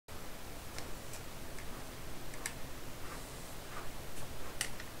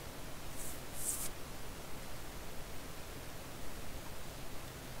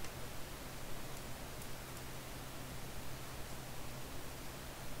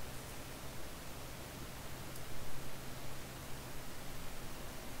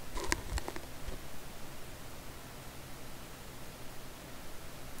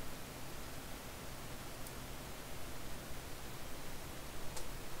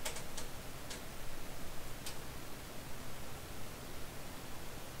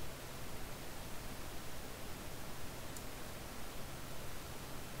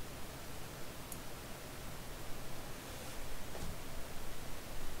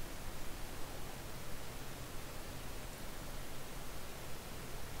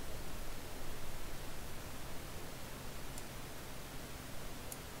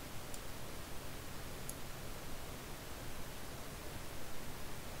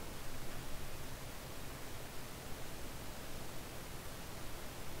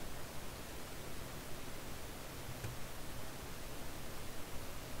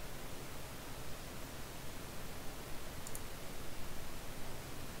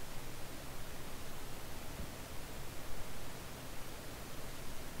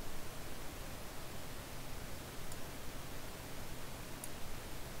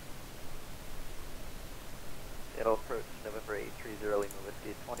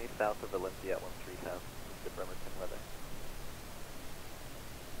20 south of Olympia at 13 south, east of Bremerton weather.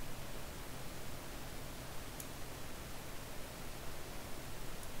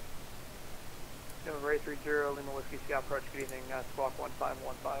 November 830, Lima Whiskey Scout approach, good evening, squawk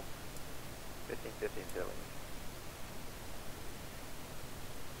 1515. 1515 Sterling.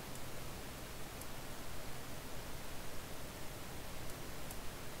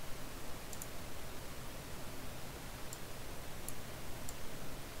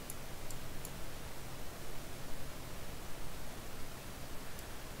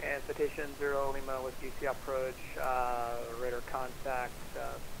 And citation 0 Lima Whiskey Scout approach, radar contact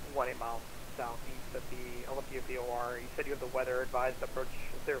 18 miles southeast of the Olympia VOR. You said you have the weather advised approach,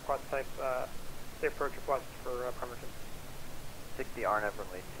 say request type, say approach request for Bremerton. 60 RNAV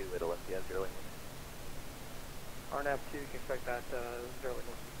runway 2 at Olympia, 0 Lima. RNAV 2, you can expect that 0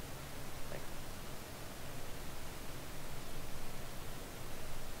 Lima. Thanks.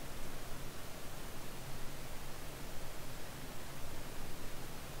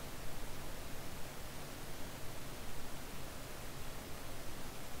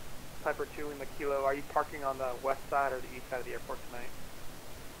 Piper 2 Lima Kilo, are you parking on the west side or the east side of the airport tonight?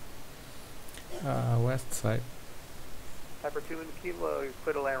 West side. Piper 2 Lima Kilo, you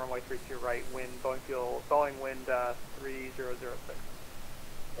clear to land runway 32 right, wind, Boeing wind 3006.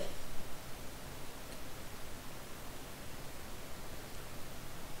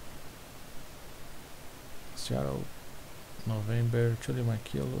 Seattle, November, 2 Lima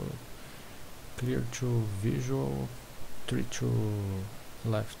Kilo, clear to visual, 32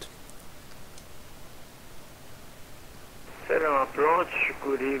 left. Seven approach,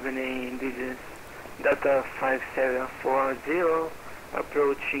 good evening, this is Delta 5740,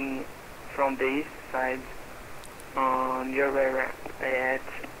 approaching from the east side on your area at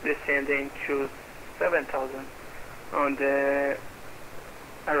descending to 7000 on the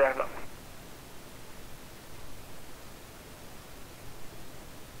arrival.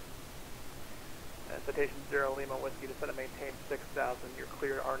 Citation 0 Lima Whiskey, descend and maintain 6000, you're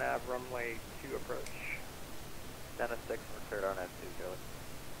clear RNAV runway 2 approach. Dennis 6, we're cleared RNAV 2, Charlie.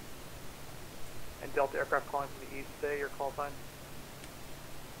 And Delta aircraft calling from the east, say your call sign.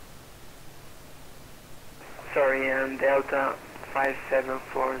 Sorry, I'm Delta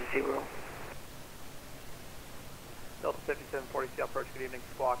 5740. Delta 5740 Seattle approach, good evening,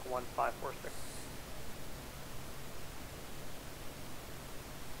 squawk 1546.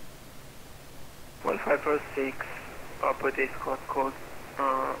 One 546, put a squawk code,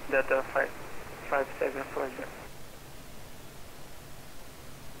 Delta 5740.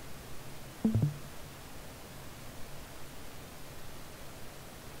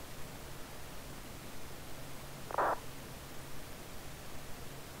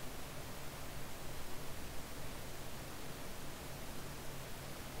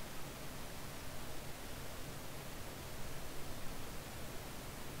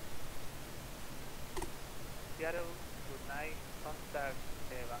 Seattle, good night, contact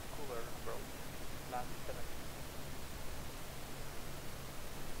Vancouver approach, last 7.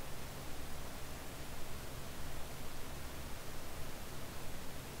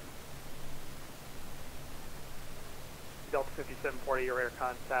 Delta 5740, your radar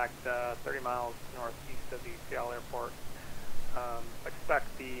contact 30 miles northeast of the Seattle airport. Expect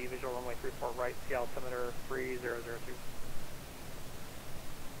the visual runway 34 right, Seattle altimeter 3002.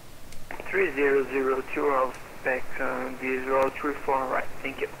 3002, I'll expect visual 34 right,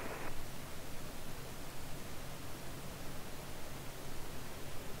 thank you.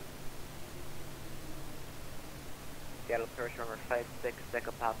 Seattle approach number 56,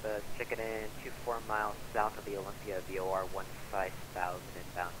 Echo Papa, chicken in 24 miles south of the Olympia, VOR 15000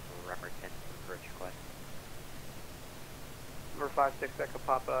 inbound from Bremerton, approach request. Number 56 Echo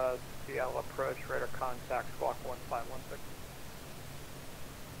Papa, Seattle approach, radar contact, squawk 1516.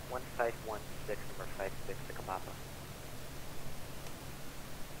 1516, number 56, Echo Papa.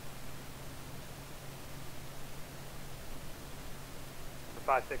 Number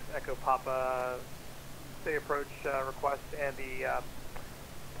 56 Echo Papa, say approach request and the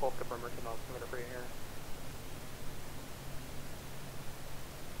pull up the Bremerton altimeter for you here.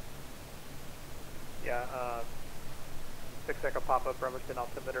 Yeah, 6 Echo Papa, Bremerton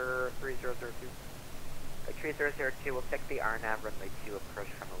altimeter 3002. 3002, we'll check the RNAV runway 2 approach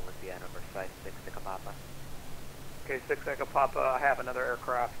from Olympia, number 56, Echo Papa. Okay, 6 Echo Papa, I have another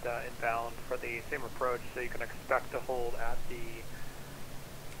aircraft inbound for the same approach, so you can expect to hold at the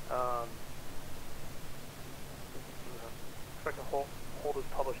expect to hold as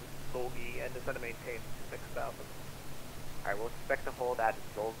published as Zolgi and descend to maintain 6000. Alright, we'll expect to hold at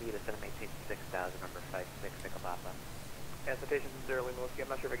Zolvi, descend and maintain 6000, number 56, Echo Papa. And citations in Zero Lima Whiskey. I'm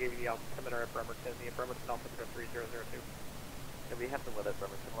not sure if I gave you the altimeter at Bremerton. The Bremerton altimeter 3002. Yeah, we have them with it,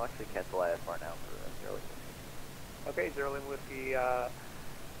 Bremerton. We'll actually cancel IFR now for Zero Lima Whiskey. Okay, Zero Lima Whiskey,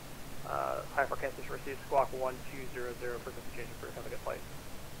 IFR cancellation received, squawk 1200, frequency change approved. Have a good flight.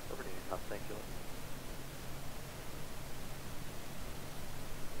 Over to you, Tom. Thank you.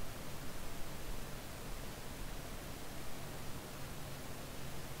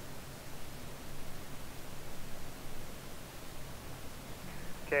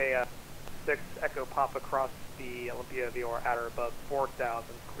 Okay, 6 Echo Pop across the Olympia VOR at or above 4,000,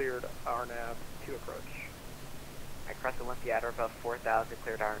 cleared RNAV 2 approach. Across Olympia at or above 4,000,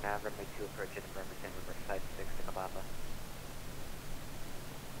 cleared RNAV, runway 2 approach in Bremerton, Riverside 6 to Kababa.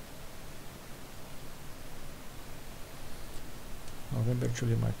 November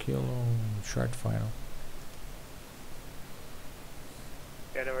Charlie Mike Kilo, short final.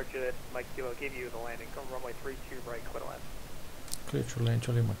 Yeah, November Juliet, Mike Kilo gave you the landing. Come runway 32 right, clear to land. Clear to land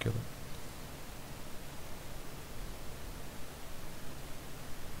Charlie Mike Kilo.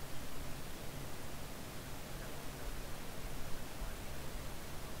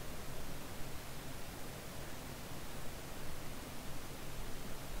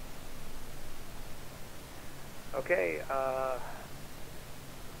 Okay,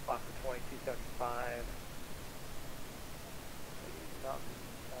 lock for 2275. Mountain,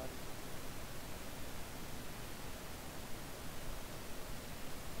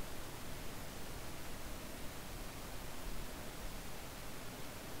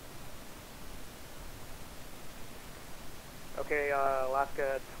 Okay,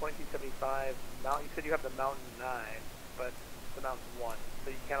 Alaska 2275. Mountain. You said you have the Mountain 9, but the Mountain 1, so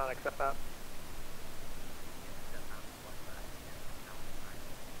you cannot accept that.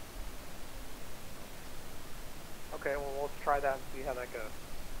 Okay, well, let's try that and see how that goes.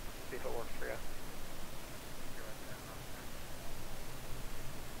 See if it works for you.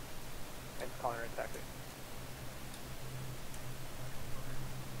 And calling her in taxi.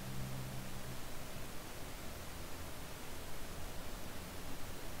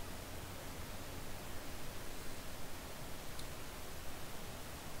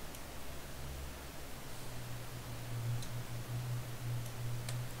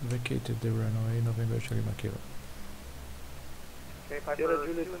 Vacated the runway, November Charlie Mike Kilo. Okay, Piper, Sierra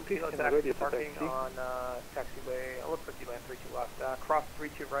Juliet 2 and 15 Kilo ready taxi to parking taxi. on taxiway. It looks like you land 32 left. Cross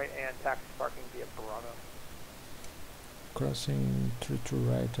 32 right and taxi parking via Bravo. Crossing 32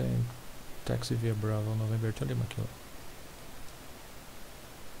 right and taxi via Bravo, November Charlie Mike Kilo.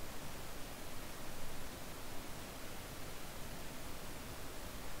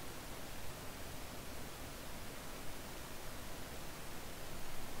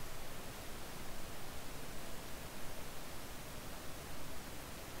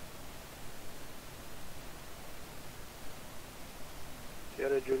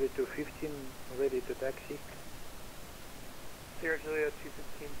 Sierra Juliet 215 ready to taxi. Sierra Juliet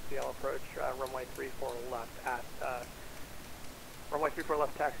 215 CL approach, runway 34 left at, runway 34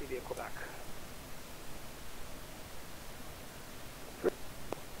 left taxi via Quebec.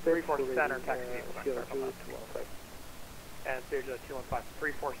 34 center taxi via Quebec. Sierra Sorry about Juliet that. 215. And Sierra Juliet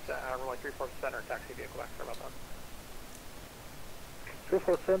 215, runway 34 center taxi via Quebec. Sorry about that.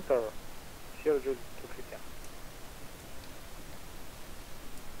 34 center, Sierra Juliet 215.